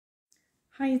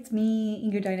Hi, it's me,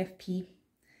 Ingrid ep5,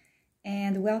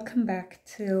 and welcome back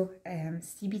to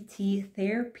CBT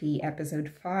Therapy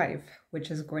episode 5,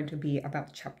 which is going to be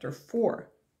about chapter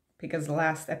 4, because the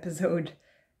last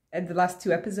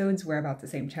two episodes were about the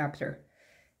same chapter.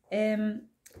 And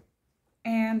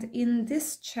in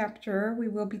this chapter, we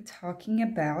will be talking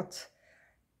about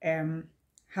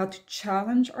how to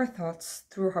challenge our thoughts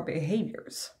through our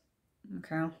behaviors.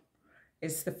 Okay,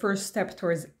 it's the first step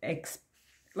towards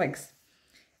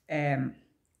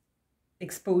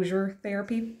exposure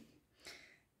therapy.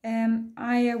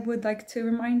 I would like to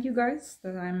remind you guys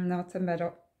that I'm not I'm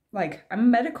a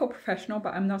medical professional,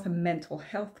 but I'm not a mental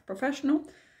health professional.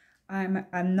 I'm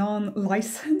a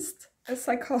non-licensed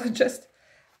psychologist.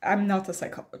 I'm not a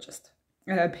psychologist,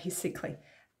 basically.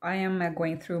 I am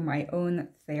going through my own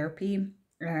therapy,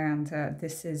 and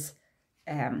this is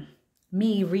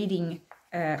me reading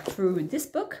through this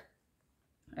book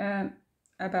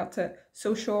about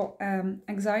social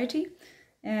anxiety.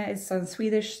 It's in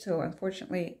Swedish, so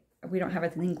unfortunately we don't have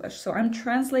it in English. So I'm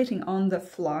translating on the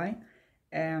fly,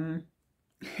 and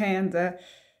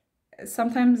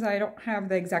sometimes I don't have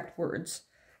the exact words,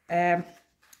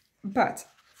 but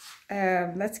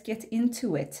let's get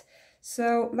into it.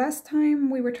 So last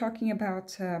time we were talking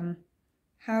about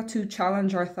how to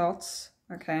challenge our thoughts,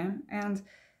 okay? And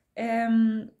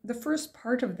the first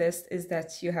part of this is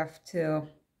that you have to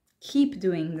keep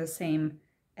doing the same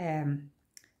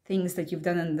things that you've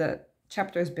done in the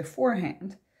chapters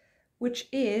beforehand, which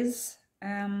is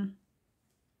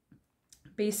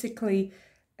basically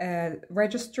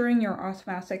registering your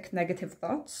automatic negative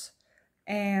thoughts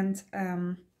and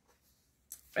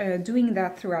doing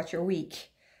that throughout your week.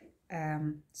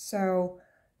 So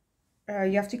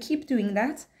you have to keep doing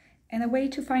that. And a way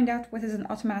to find out what is an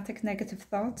automatic negative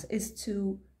thought is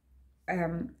to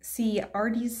see,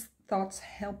 are these thoughts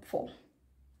helpful?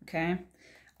 Okay,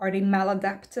 are they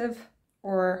maladaptive,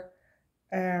 or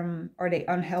are they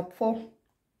unhelpful?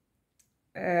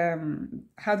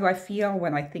 How do I feel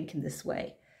when I think in this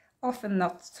way? Often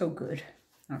not so good.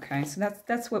 Okay, so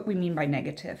that's what we mean by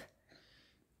negative.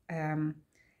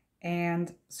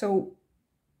 And so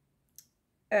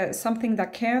something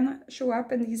that can show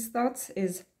up in these thoughts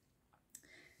is,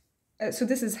 so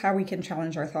this is how we can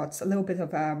challenge our thoughts. A little bit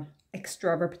of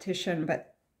extra repetition, but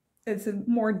it's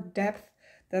more depth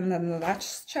than the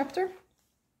last chapter.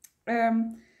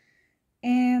 And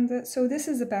so this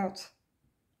is about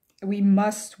we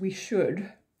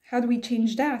should. How do we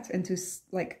change that into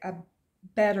like a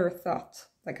better thought,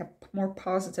 like a more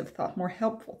positive thought, more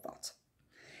helpful thought?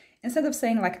 Instead of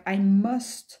saying like I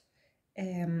must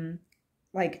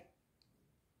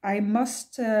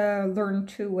learn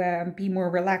to be more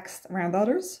relaxed around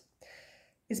others,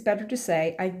 it's better to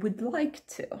say I would like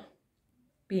to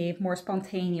be more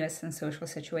spontaneous in social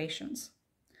situations.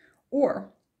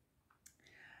 Or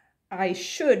I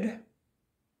should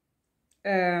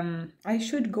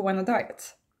go on a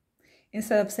diet.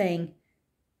 Instead of saying,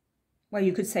 well,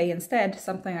 you could say instead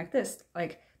something like this,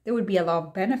 like there would be a lot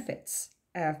of benefits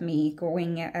of me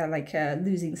going,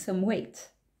 losing some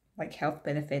weight, like health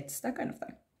benefits, that kind of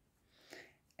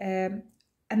thing.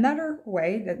 Another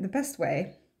way, the best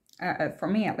way, for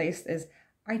me at least, is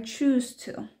I choose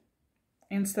to,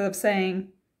 instead of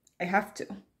saying I have to.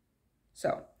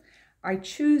 So I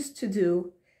choose to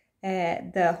do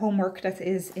the homework that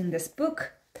is in this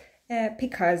book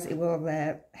because it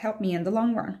will help me in the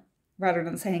long run, rather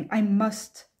than saying I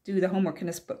must do the homework in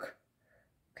this book.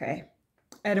 Okay,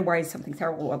 otherwise something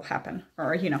terrible will happen,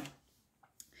 or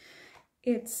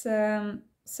it's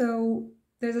so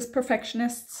there's this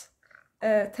perfectionist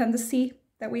tendency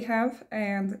that we have,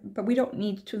 but we don't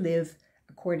need to live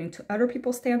according to other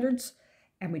people's standards,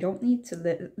 and we don't need to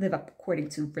live up according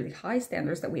to really high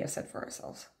standards that we have set for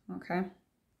ourselves. Okay,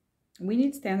 we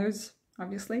need standards,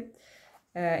 obviously,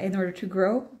 in order to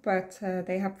grow, but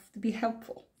they have to be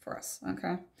helpful for us.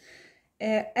 Okay,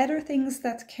 other things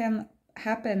that can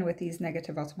happen with these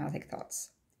negative automatic thoughts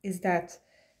is that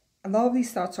a lot of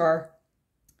these thoughts are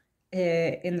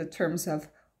in the terms of,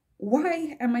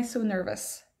 why am I so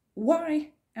nervous?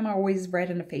 Why am I always red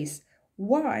in the face?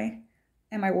 Why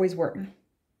am I always worried?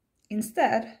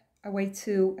 Instead, a way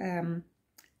to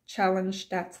challenge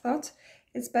that thought,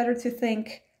 it's better to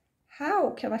think,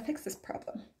 how can I fix this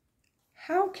problem?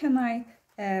 How can I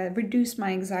reduce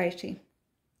my anxiety?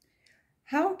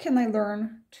 How can I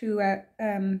learn to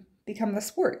become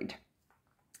less worried?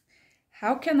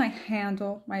 How can I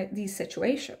handle these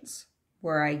situations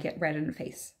where I get red in the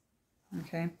face?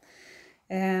 Okay.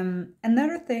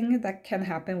 Another thing that can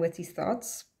happen with these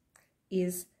thoughts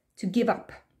is to give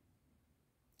up.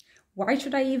 Why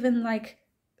should I even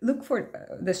look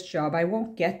for this job. I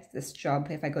won't get this job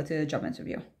if I go to a job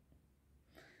interview.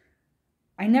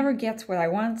 I never get what I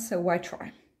want, so why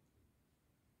try?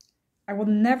 I will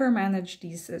never manage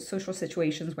these social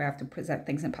situations where I have to present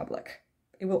things in public.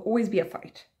 It will always be a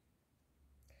fight.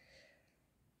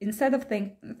 Instead of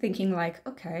thinking like,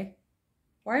 okay,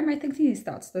 why am I thinking these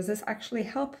thoughts? Does this actually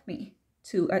help me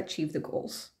to achieve the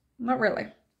goals? Not really.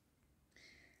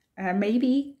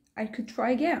 Maybe I could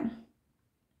try again.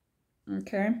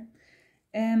 Okay.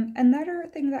 Another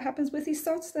thing that happens with these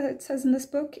thoughts that it says in this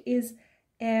book is,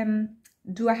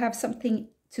 do I have something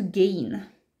to gain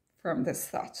from this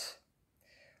thought?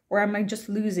 Or am I just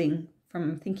losing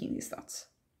from thinking these thoughts?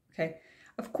 Okay.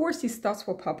 Of course, these thoughts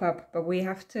will pop up, but we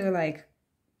have to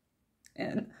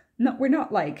we're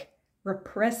not like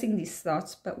repressing these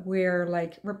thoughts, but we're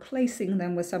like replacing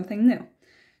them with something new.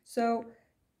 So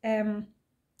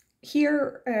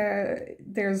here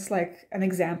there's like an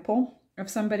example of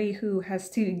somebody who has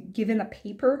to give in a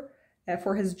paper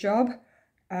for his job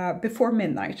before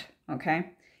midnight,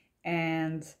 okay?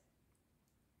 And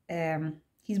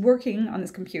he's working on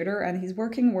his computer, and he's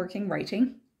working,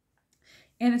 writing,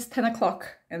 and it's 10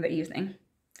 o'clock in the evening,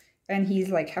 and he's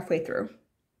like halfway through.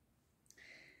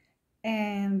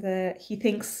 And he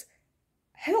thinks,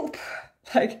 help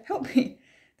me.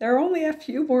 There are only a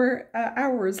few more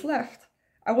hours left.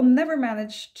 I will never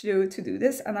manage to do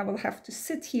this, and I will have to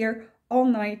sit here all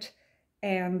night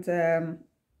and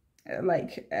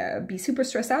be super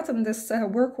stressed out, and this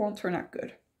work won't turn out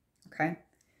good. Okay,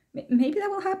 maybe that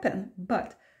will happen,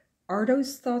 but are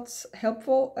those thoughts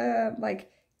helpful?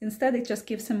 Instead, it just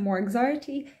gives him more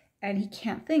anxiety, and he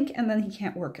can't think, and then he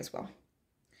can't work as well.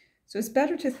 So it's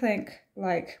better to think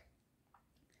like,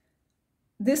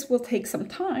 this will take some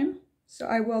time, so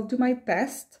I will do my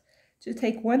best to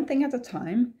take one thing at a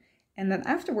time, and then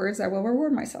afterwards I will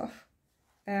reward myself.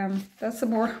 That's a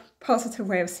more positive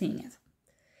way of seeing it.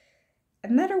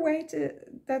 Another way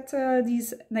that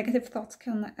these negative thoughts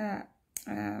can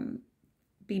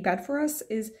be bad for us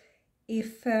is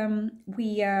if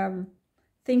we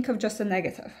think of just the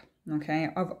negative, okay,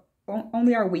 of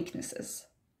only our weaknesses.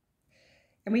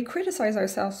 And we criticize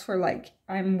ourselves for like,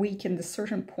 I'm weak in this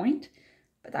certain point,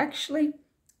 but actually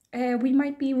we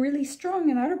might be really strong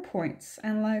in other points,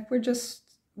 and like we're just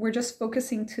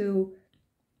focusing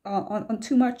on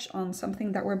too much on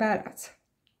something that we're bad at.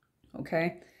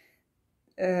 Okay.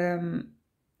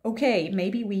 Okay,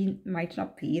 maybe we might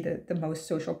not be the most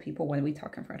social people when we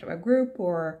talk in front of a group,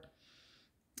 or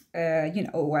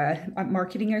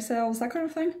marketing ourselves, that kind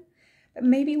of thing. But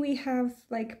maybe we have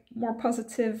like more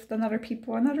positive than other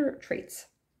people and other traits.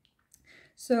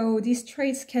 So these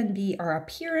traits can be our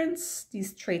appearance,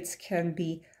 these traits can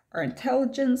be our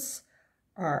intelligence,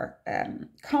 our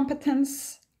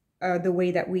competence, the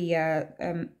way that we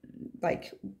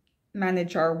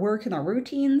manage our work and our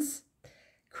routines,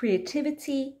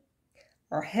 creativity,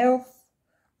 our health,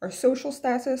 our social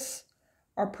status,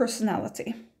 our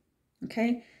personality.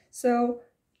 Okay, so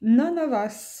none of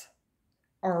us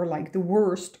are like the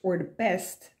worst or the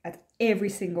best at every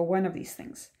single one of these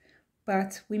things,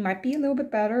 but we might be a little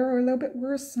bit better or a little bit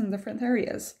worse in different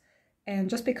areas. And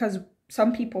just because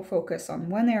some people focus on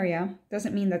one area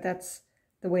doesn't mean that that's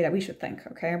the way that we should think.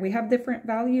 Okay, we have different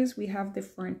values, we have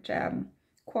different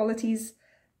qualities,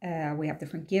 we have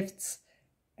different gifts.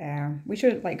 We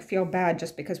shouldn't like feel bad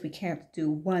just because we can't do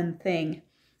one thing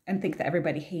and think that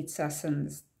everybody hates us and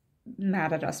is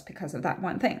mad at us because of that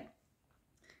one thing.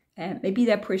 And maybe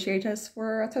they appreciate us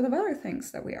for a ton of other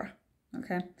things that we are.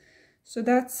 Okay, so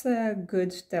that's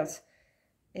good that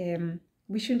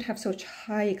we shouldn't have such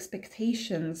high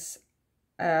expectations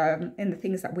in the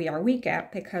things that we are weak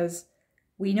at, because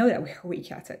we know that we are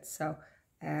weak at it. So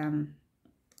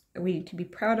we need to be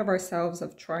proud of ourselves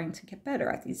of trying to get better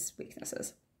at these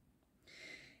weaknesses.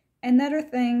 Another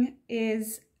thing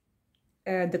is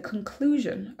the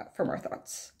conclusion from our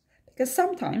thoughts, because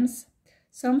sometimes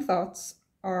some thoughts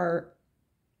are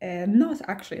not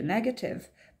actually negative,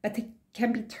 but they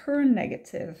can be turned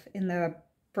negative in the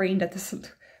brain that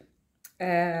doesn't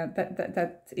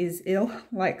that is ill,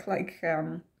 like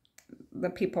the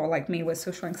people like me with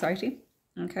social anxiety.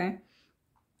 Okay,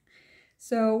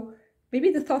 so maybe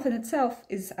the thought in itself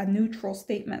is a neutral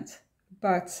statement,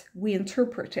 but we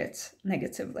interpret it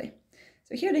negatively.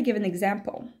 So here they give an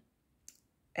example.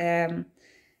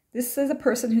 This is a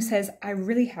person who says, I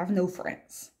really have no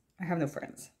friends. I have no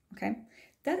friends. Okay,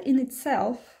 that in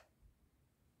itself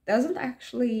isn't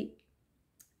actually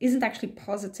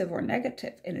positive or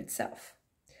negative in itself,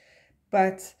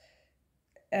 but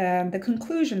the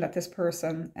conclusion that this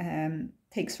person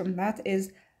takes from that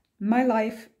is, my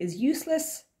life is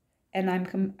useless and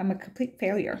I'm a complete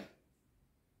failure.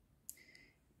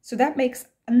 So that makes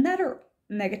another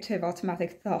negative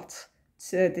automatic thought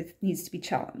that needs to be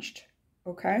challenged,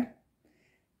 okay?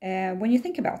 When you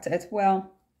think about it,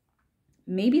 well,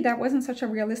 maybe that wasn't such a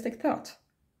realistic thought.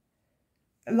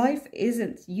 Life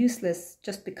isn't useless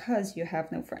just because you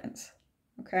have no friends,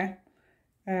 okay?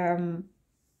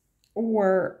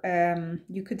 Or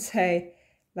you could say,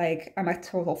 like, I'm a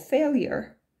total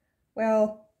failure.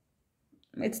 Well,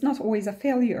 it's not always a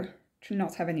failure to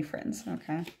not have any friends,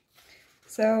 okay?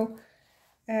 So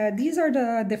these are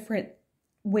the different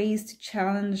ways to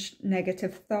challenge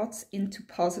negative thoughts into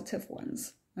positive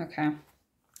ones, okay?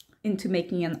 Into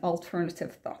making an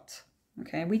alternative thought,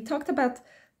 okay? We talked about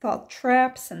thought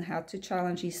traps and how to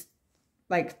challenge these,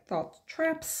 like, thought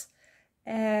traps,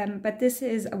 but this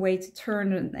is a way to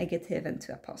turn a negative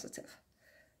into a positive,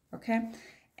 okay?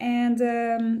 And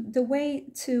the way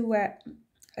to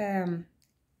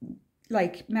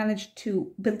like manage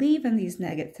to believe in these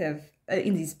negative,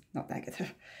 in these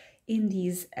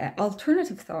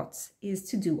alternative thoughts is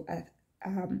to do a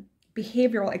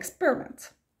behavioral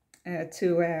experiment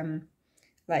to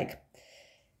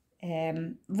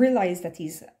realize that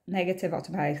these negative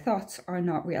automatic thoughts are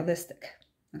not realistic,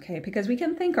 okay? Because we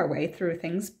can think our way through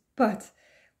things, but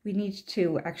we need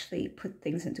to actually put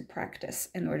things into practice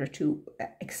in order to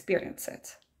experience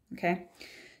it, okay?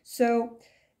 So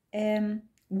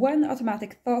one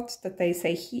automatic thought that they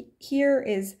say here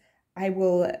is, I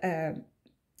will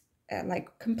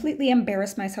like completely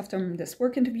embarrass myself during this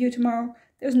work interview tomorrow.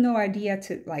 There's no idea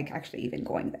to like actually even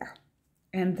going there.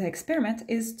 And the experiment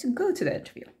is to go to the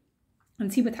interview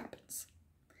and see what happens.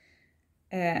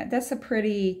 That's a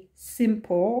pretty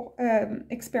simple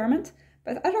experiment,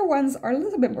 but other ones are a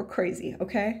little bit more crazy,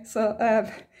 okay? So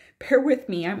bear with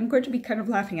me, I'm going to be kind of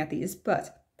laughing at these,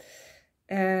 but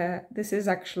this is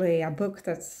actually a book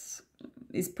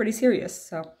is pretty serious.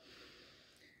 So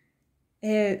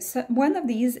one of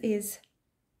these is,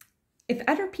 if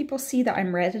other people see that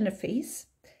I'm red in the face,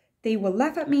 they will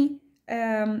laugh at me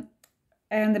and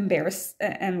embarrass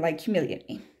and like humiliate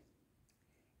me.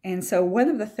 And so one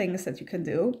of the things that you can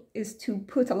do is to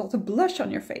put a lot of blush on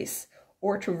your face,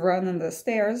 or to run on the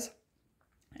stairs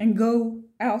and go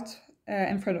out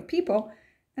in front of people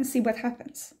and see what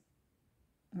happens,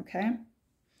 okay?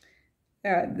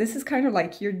 This is kind of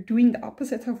like you're doing the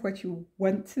opposite of what you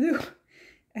want to do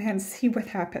and see what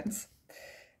happens.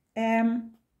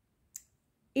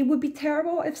 It would be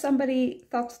terrible if somebody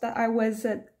thought that I was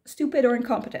stupid or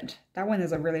incompetent. That one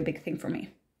is a really big thing for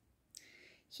me.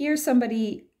 Here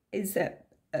somebody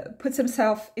puts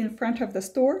himself in front of the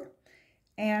store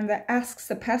and asks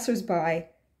the passersby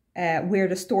where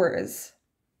the store is.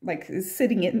 Like, is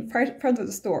sitting in front of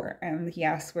the store, and he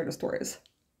asks where the store is.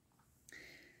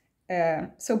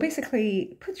 So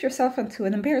basically, put yourself into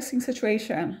an embarrassing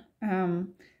situation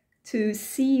to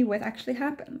see what actually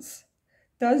happens.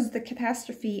 Does the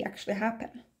catastrophe actually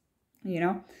happen? You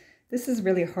know, this is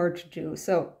really hard to do.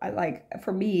 So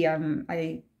for me,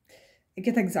 I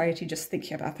get anxiety just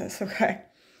thinking about this, okay?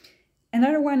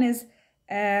 Another one is,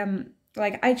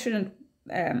 I shouldn't,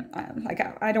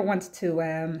 I don't want to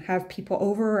have people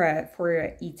over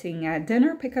for eating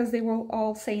dinner because they will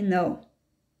all say no.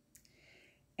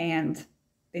 And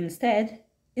instead,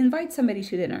 invite somebody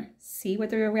to dinner. See what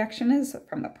their reaction is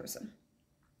from that person.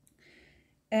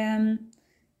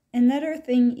 Another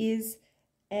thing is,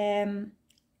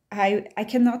 I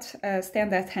cannot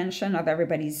stand the attention of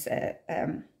everybody's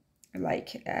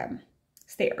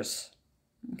stares.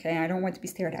 Okay, I don't want to be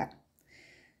stared at.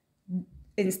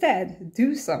 Instead,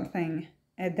 do something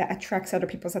that attracts other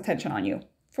people's attention on you.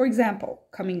 For example,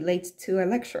 coming late to a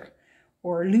lecture,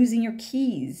 or losing your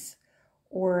keys,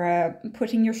 or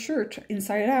putting your shirt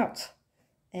inside out,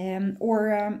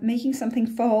 or making something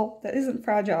fall that isn't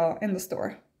fragile in the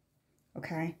store.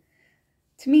 Okay?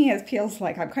 To me, it feels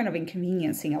like I'm kind of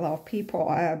inconveniencing a lot of people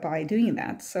by doing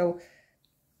that. So,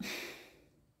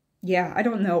 yeah, I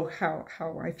don't know how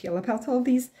I feel about all of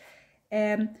these.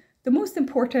 The most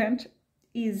important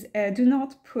is do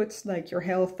not put like your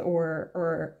health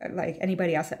or like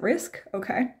anybody else at risk,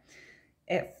 okay?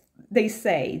 If they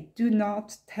say, do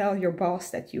not tell your boss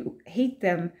that you hate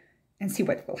them and see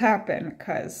what will happen,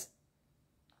 because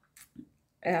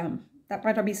that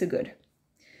might not be so good.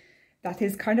 That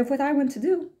is kind of what I want to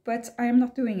do, but I am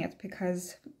not doing it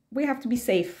because we have to be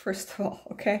safe, first of all,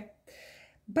 okay?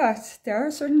 But there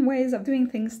are certain ways of doing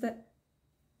things that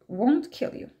won't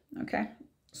kill you, okay?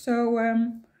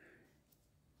 So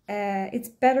it's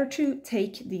better to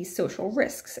take these social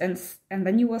risks, and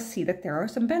then you will see that there are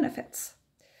some benefits.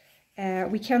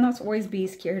 We cannot always be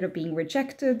scared of being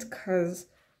rejected, because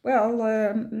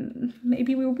well,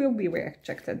 maybe we will be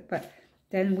rejected, but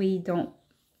then we don't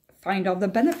find all the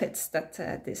benefits that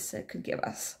this could give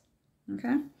us.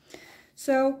 Okay,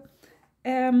 so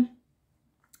then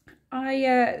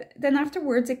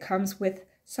afterwards it comes with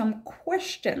some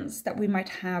questions that we might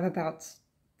have about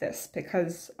this,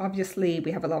 because obviously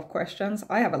we have a lot of questions.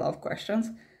 I have a lot of questions.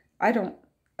 I don't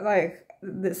like,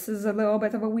 this is a little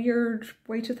bit of a weird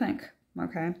way to think.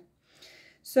 Okay,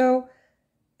 so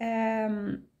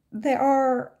there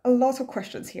are a lot of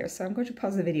questions here, so I'm going to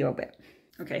pause the video a bit.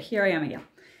 Okay, here I am again.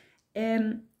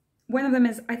 One of them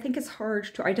is, I think it's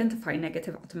hard to identify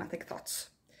negative automatic thoughts.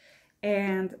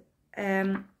 And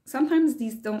sometimes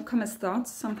these don't come as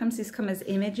thoughts, sometimes these come as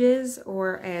images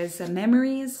or as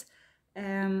memories.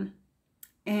 And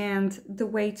the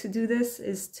way to do this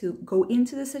is to go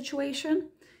into the situation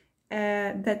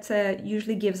that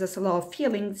usually gives us a lot of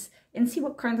feelings and see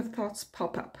what kind of thoughts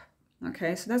pop up.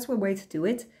 Okay, so that's one way to do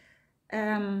it.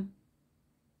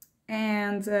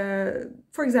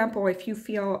 For example, if you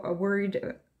feel worried,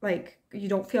 like you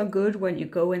don't feel good when you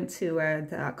go into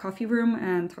the coffee room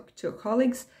and talk to your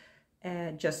colleagues,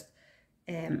 just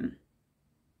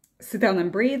sit down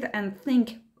and breathe and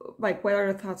think, like, what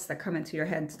are the thoughts that come into your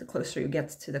head the closer you get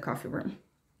to the coffee room.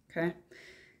 Okay,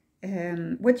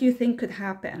 what do you think could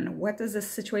happen? What does this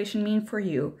situation mean for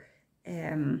you?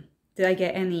 Did I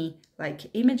get any like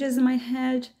images in my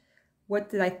head? What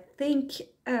did I think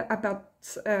about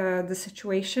the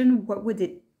situation? What would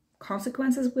the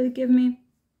consequences would it give me?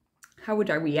 How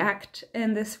would I react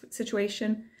in this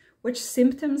situation? Which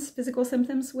symptoms, physical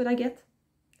symptoms, would I get?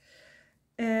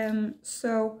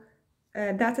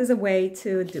 That is a way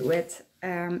to do it,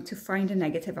 to find the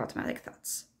negative automatic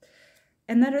thoughts.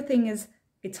 Another thing is,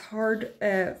 it's hard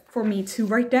for me to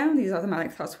write down these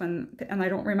automatic thoughts and I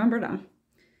don't remember them.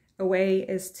 A way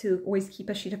is to always keep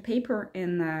a sheet of paper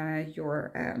in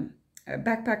your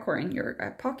backpack or in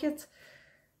your pocket.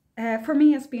 For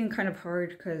me, it's been kind of hard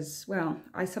because, well,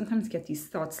 I sometimes get these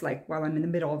thoughts like while I'm in the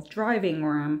middle of driving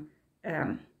or I'm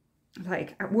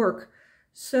like at work.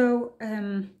 So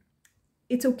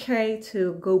it's okay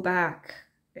to go back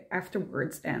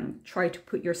afterwards and try to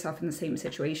put yourself in the same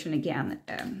situation again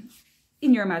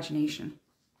in your imagination.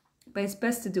 But it's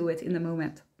best to do it in the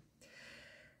moment.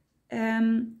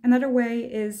 Another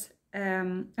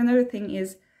thing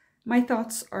is, my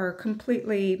thoughts are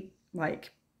completely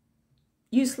like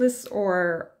useless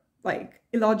or like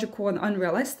illogical and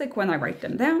unrealistic when I write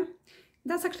them down.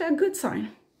 That's actually a good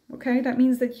sign. Okay, that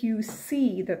means that you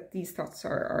see that these thoughts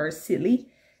are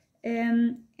silly,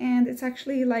 and it's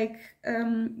actually like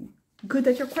good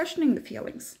that you're questioning the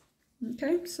feelings.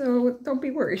 Okay, so don't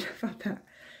be worried about that.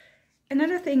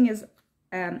 Another thing is,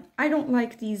 I don't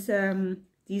like these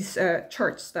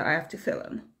charts that I have to fill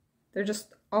in. They're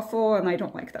just awful and I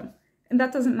don't like them. And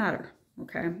that doesn't matter,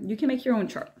 okay? You can make your own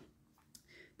chart.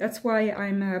 That's why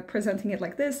I'm presenting it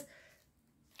like this,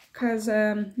 because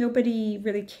nobody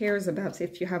really cares about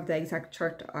if you have the exact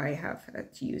chart I have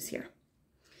to use here.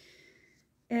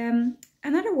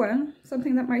 Another one,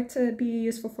 something that might be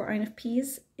useful for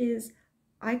INFPs, is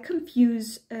I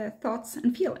confuse thoughts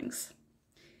and feelings.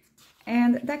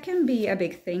 And that can be a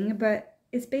big thing, but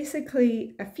it's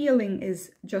basically, a feeling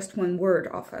is just one word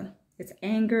often. It's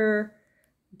anger,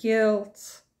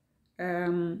 guilt,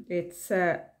 it's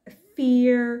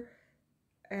fear.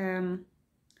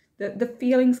 The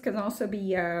feelings can also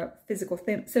be physical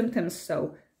symptoms,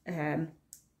 so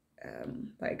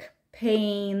like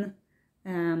pain,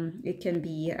 it can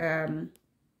be a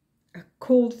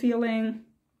cold feeling,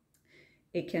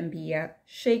 it can be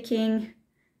shaking.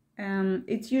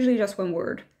 It's usually just one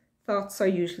word. Thoughts are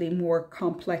usually more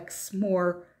complex,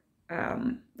 more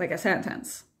like a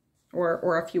sentence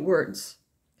or a few words.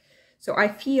 So I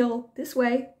feel this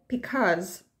way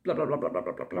because blah, blah, blah, blah, blah,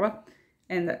 blah, blah, blah.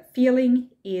 And the feeling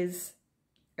is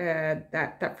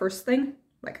that first thing.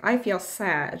 Like, I feel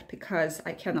sad because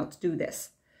I cannot do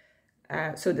this.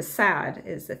 So the sad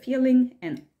is the feeling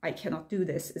and I cannot do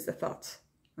this is the thought.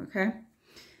 Okay?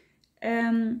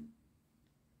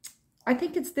 I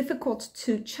think it's difficult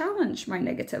to challenge my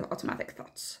negative automatic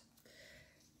thoughts.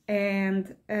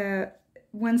 And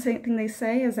one thing they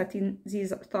say is that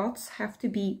these thoughts have to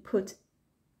be put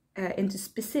into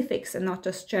specifics and not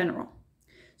just general.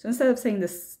 So instead of saying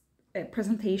this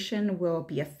presentation will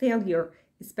be a failure,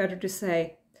 it's better to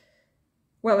say,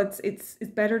 well, it's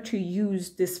better to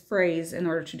use this phrase in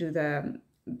order to do the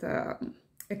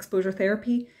exposure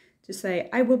therapy, to say,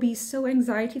 I will be so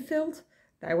anxiety filled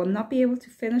that I will not be able to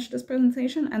finish this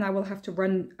presentation and I will have to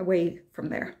run away from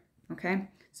there, okay?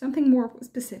 Something more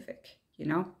specific, you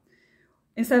know?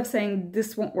 Instead of saying,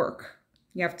 this won't work,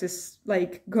 You have to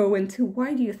like go into,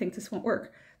 why do you think this won't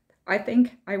work? I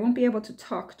think I won't be able to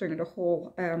talk during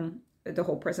the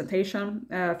whole presentation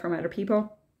from other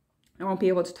people. I won't be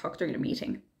able to talk during the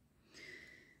meeting.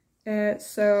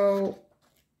 So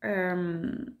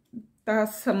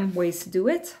there's some ways to do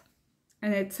it.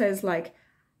 And it says like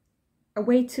a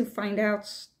way to find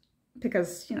out,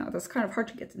 because, you know, that's kind of hard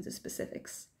to get into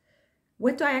specifics.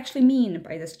 What do I actually mean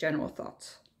by this general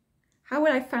thought? How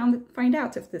would I find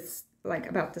out if this, like,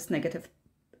 about this negative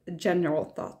general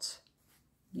thought?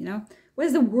 You know, what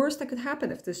is the worst that could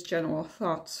happen if this general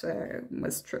thought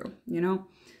was true, you know?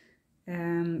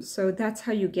 So that's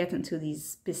how you get into these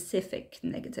specific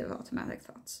negative automatic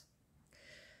thoughts.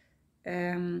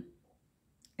 And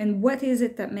what is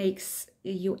it that makes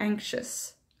you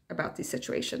anxious about these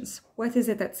situations? What is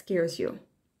it that scares you?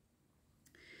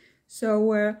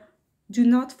 So do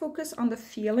not focus on the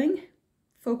feeling,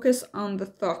 focus on the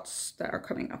thoughts that are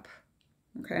coming up,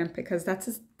 okay? Because that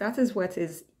is what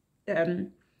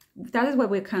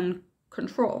we can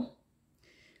control.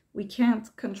 We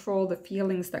can't control the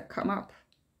feelings that come up,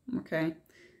 okay?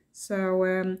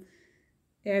 So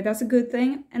that's a good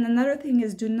thing. And another thing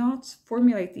is, do not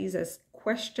formulate these as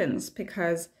questions,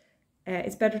 because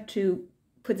it's better to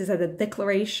put this as a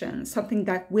declaration, something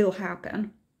that will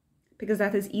happen, because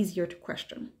that is easier to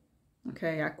question.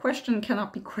 Okay, a question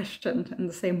cannot be questioned in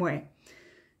the same way.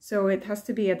 So it has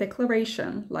to be a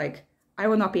declaration, like, I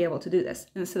will not be able to do this,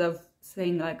 instead of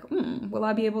saying like, will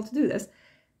I be able to do this?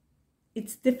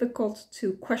 It's difficult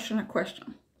to question a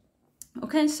question.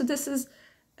 Okay, so this is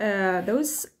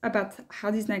those about how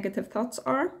these negative thoughts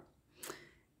are.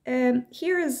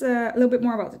 Here is a little bit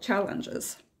more about the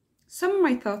challenges. Some of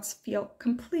my thoughts feel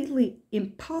completely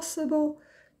impossible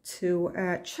to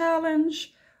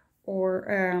challenge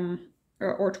or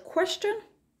to question.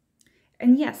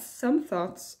 And yes, some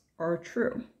thoughts are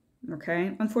true,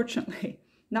 okay? Unfortunately,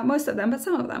 not most of them, but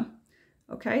some of them,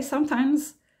 okay?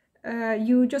 Sometimes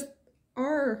you just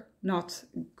are not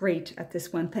great at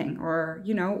this one thing, or,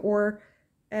 you know, or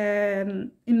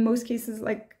in most cases,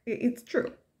 like, it's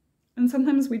true. And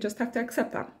sometimes we just have to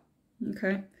accept that,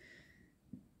 okay?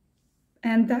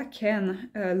 And that can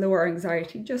lower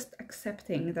anxiety, just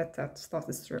accepting that that stuff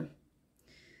is true.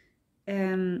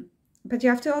 But you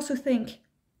have to also think,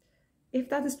 if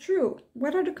that is true,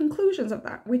 what are the conclusions of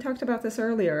that? We talked about this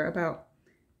earlier, about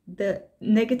the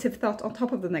negative thought on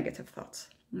top of the negative thoughts.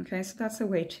 Okay, so that's a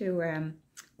way to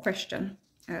question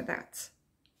that,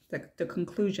 the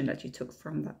conclusion that you took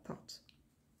from that thought.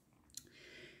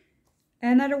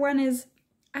 Another one is,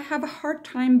 I have a hard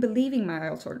time believing my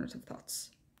alternative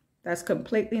thoughts. That's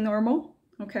completely normal,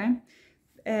 okay?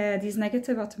 These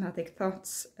negative automatic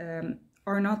thoughts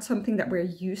are not something that we're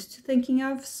used to thinking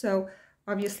of. So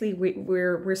obviously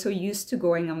we're so used to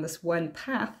going on this one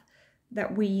path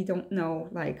that we don't know,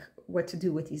 like, what to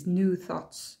do with these new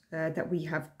thoughts that we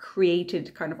have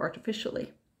created kind of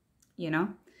artificially, you know?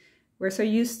 We're so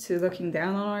used to looking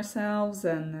down on ourselves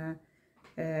and,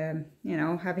 you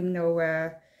know, having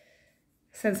no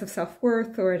sense of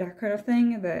self-worth or that kind of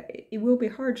thing, that it will be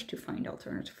hard to find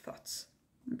alternative thoughts,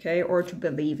 okay? Or to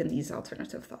believe in these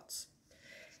alternative thoughts.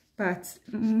 But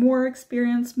more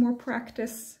experience, more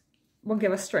practice will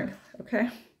give us strength, okay?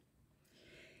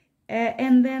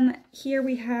 And then here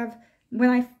we have, when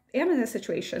I am in a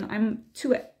situation, I'm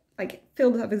too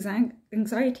filled with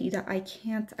anxiety that I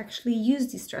can't actually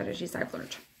use these strategies I've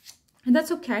learned. And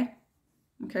that's okay.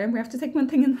 Okay, we have to take one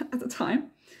thing at a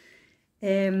time.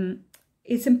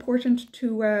 It's important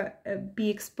to be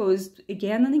exposed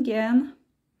again and again,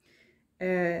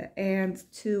 and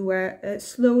to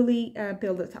slowly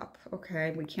build it up.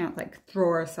 Okay, we can't like throw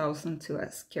ourselves into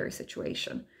a scary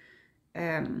situation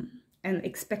and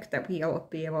expect that we'll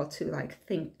be able to like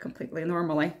think completely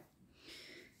normally.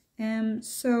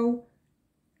 So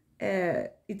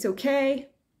it's okay.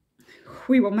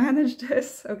 We will manage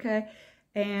this. Okay,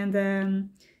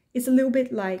 and it's a little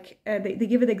bit like they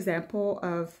give an example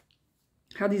of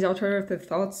how these alternative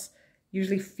thoughts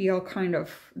usually feel kind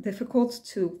of difficult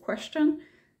to question.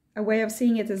 A way of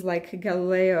seeing it is like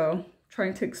Galileo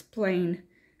trying to explain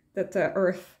that the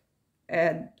Earth,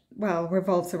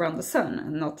 revolves around the sun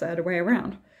and not the other way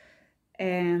around.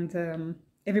 And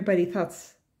everybody thought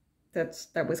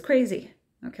that was crazy,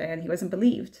 okay, and he wasn't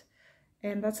believed.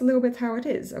 And that's a little bit how it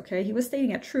is, okay? He was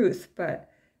stating a truth, but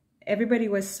everybody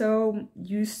was so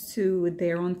used to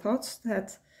their own thoughts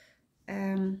that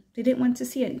they didn't want to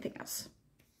see anything else.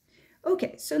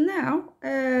 Okay, so now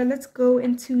let's go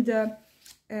into the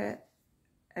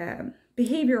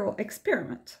behavioral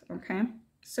experiment, okay?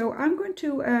 So I'm going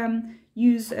to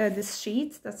use this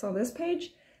sheet that's on this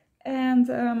page,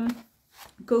 and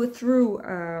go through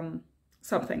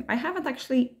something. I haven't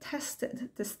actually tested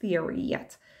this theory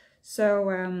yet,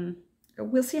 so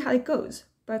we'll see how it goes,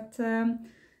 but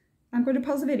I'm going to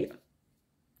pause the video.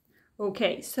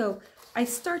 Okay, so I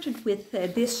started with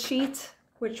this sheet,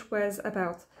 which was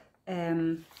about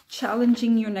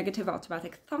challenging your negative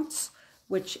automatic thoughts,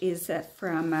 which is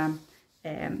from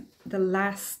the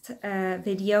last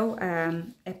video,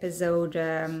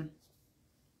 episode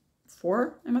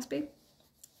 4, it must be.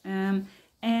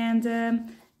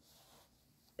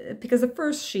 Because the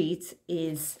first sheet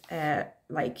is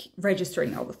like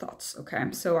registering all the thoughts,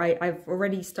 okay? So I've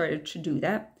already started to do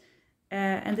that.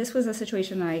 And this was a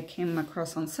situation I came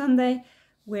across on Sunday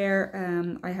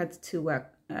where I had to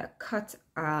cut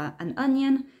an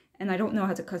onion, and I don't know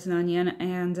how to cut an onion,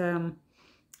 and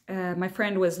my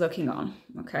friend was looking on,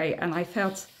 okay? And I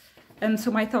felt, and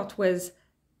so my thought was,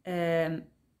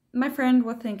 my friend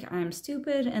will think I'm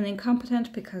stupid and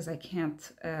incompetent because I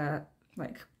can't, I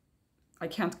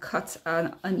can't cut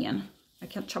an onion. I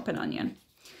can't chop an onion.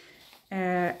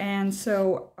 And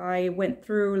so I went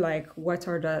through, like, what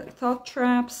are the thought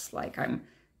traps? Like, I'm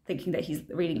thinking that he's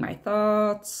reading my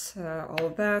thoughts, all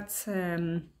of that,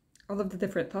 all of the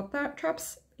different thought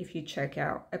traps, if you check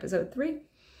out episode 3.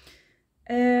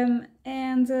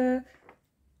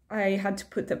 I had to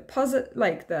put the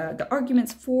the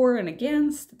arguments for and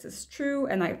against, this is true,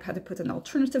 and I had to put in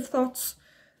alternative thoughts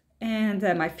and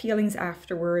my feelings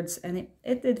afterwards, and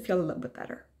it did feel a little bit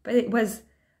better. But it was,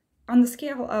 on the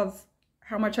scale of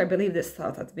how much I believe this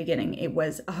thought at the beginning, it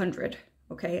was 100,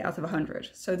 okay, out of 100.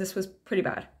 So this was pretty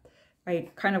bad. I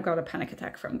kind of got a panic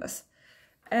attack from this.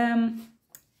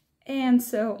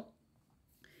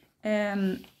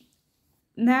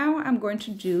 Now I'm going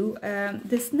to do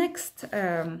this next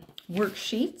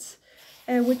worksheet,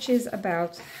 which is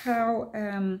about how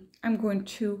I'm going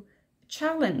to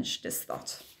challenge this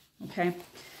thought, okay?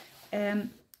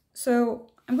 So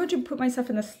I'm going to put myself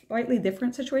in a slightly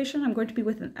different situation. I'm going to be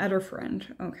with an other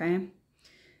friend, okay?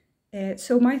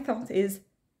 So my thought is,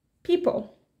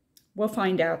 people will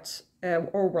find out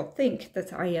or will think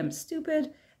that I am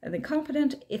stupid and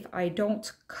incompetent if I don't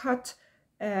cut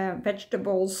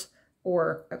vegetables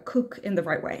or cook in the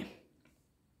right way,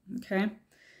 okay?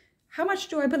 How much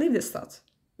do I believe this thought?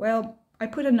 Well, I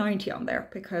put a 90 on there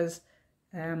because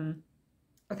I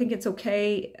think it's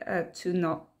okay to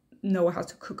not know how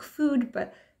to cook food,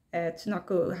 but to not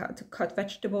know how to cut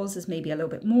vegetables is maybe a little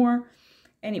bit more.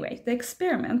 Anyway, the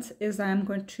experiment is I'm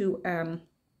going to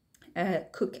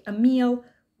cook a meal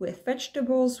with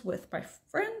vegetables with my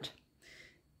friend,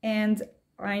 and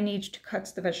I need to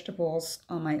cut the vegetables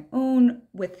on my own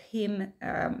with him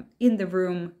in the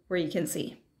room where you can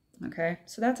see, okay?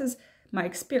 So that is my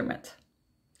experiment.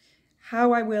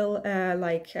 How I will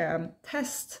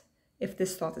test if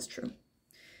this thought is true.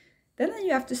 Then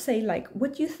you have to say, like,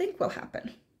 what do you think will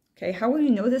happen? Okay, how will you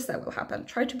notice that will happen?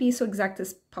 Try to be so exact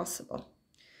as possible.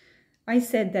 I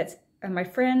said that my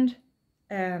friend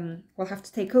will have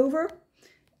to take over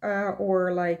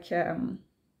or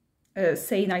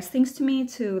say nice things to me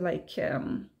to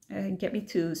get me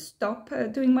to stop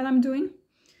doing what I'm doing.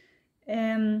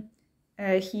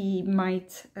 He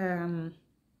might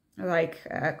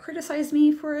criticize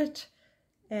me for it,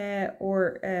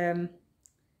 or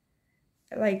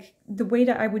like the way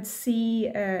that I would see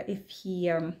if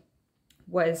he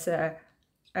was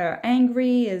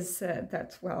angry is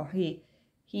that, well, he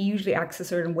usually acts a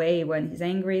certain way when he's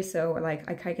angry, so like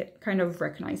I kind of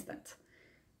recognize that.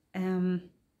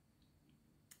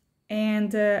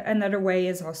 And another way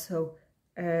is also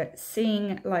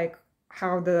seeing like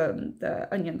how the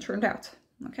onion turned out,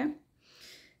 okay?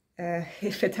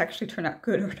 If it actually turned out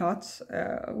good or not,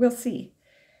 we'll see.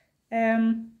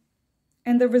 And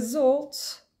the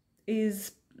result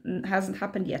hasn't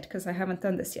happened yet because I haven't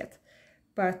done this yet.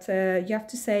 But you have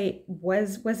to say,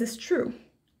 was this true?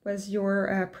 Was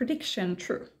your prediction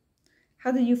true?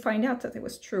 How did you find out that it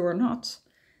was true or not?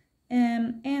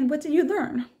 And what did you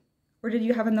learn? Or did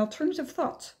you have an alternative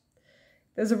thought?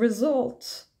 Does a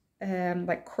result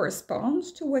correspond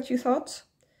to what you thought?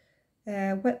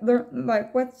 What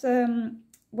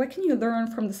can you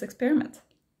learn from this experiment?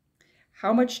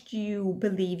 How much do you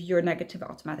believe your negative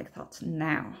automatic thoughts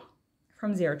now,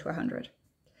 from 0 to 100?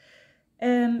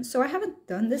 So I haven't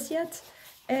done this yet,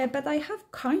 but I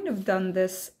have kind of done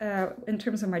this in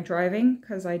terms of my driving,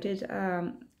 because I did,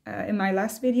 in my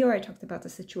last video, I talked about the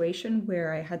situation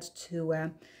where I had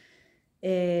to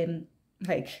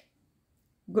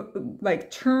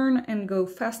turn and go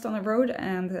fast on the road,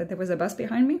 and there was a bus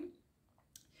behind me.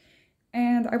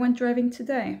 And I went driving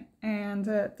today, and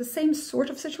the same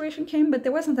sort of situation came, but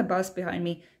there wasn't a bus behind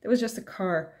me. There was just a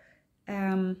car.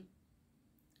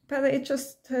 but it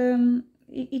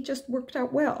just worked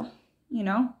out well, you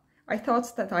know. I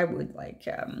thought that I would like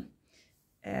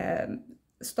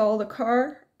stall the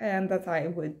car, and that I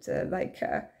would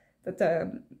that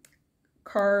the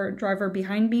car driver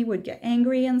behind me would get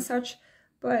angry and such,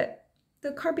 but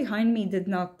the car behind me did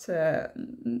not,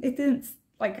 it didn't,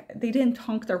 like, they didn't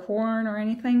honk their horn or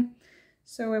anything,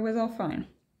 so it was all fine.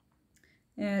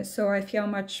 So I feel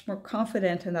much more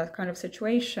confident in that kind of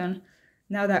situation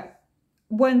now that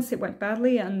once it went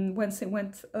badly and once it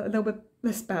went a little bit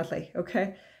less badly,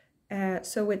 okay?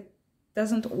 So it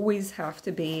doesn't always have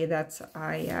to be that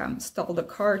I stall the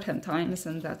car 10 times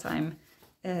and that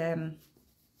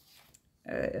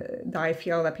that I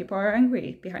feel that people are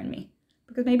angry behind me,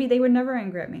 because maybe they were never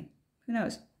angry at me. Who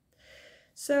knows?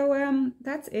 So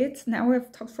that's it. Now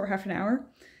I've talked for half an hour.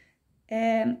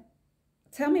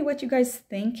 Tell me what you guys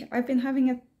think. I've been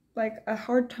having a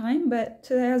hard time, but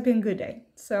today has been a good day.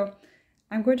 So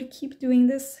I'm going to keep doing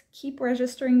this, keep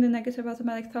registering the negative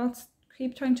automatic thoughts,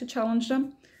 keep trying to challenge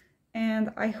them,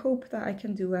 and I hope that I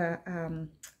can do a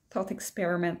thought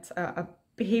experiment, a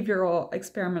behavioral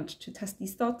experiment to test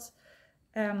these thoughts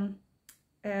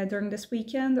during this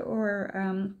weekend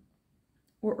or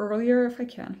earlier if I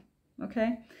can.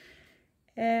 Okay.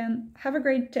 Have a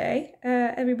great day,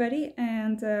 everybody,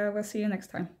 and we'll see you next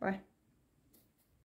time. Bye.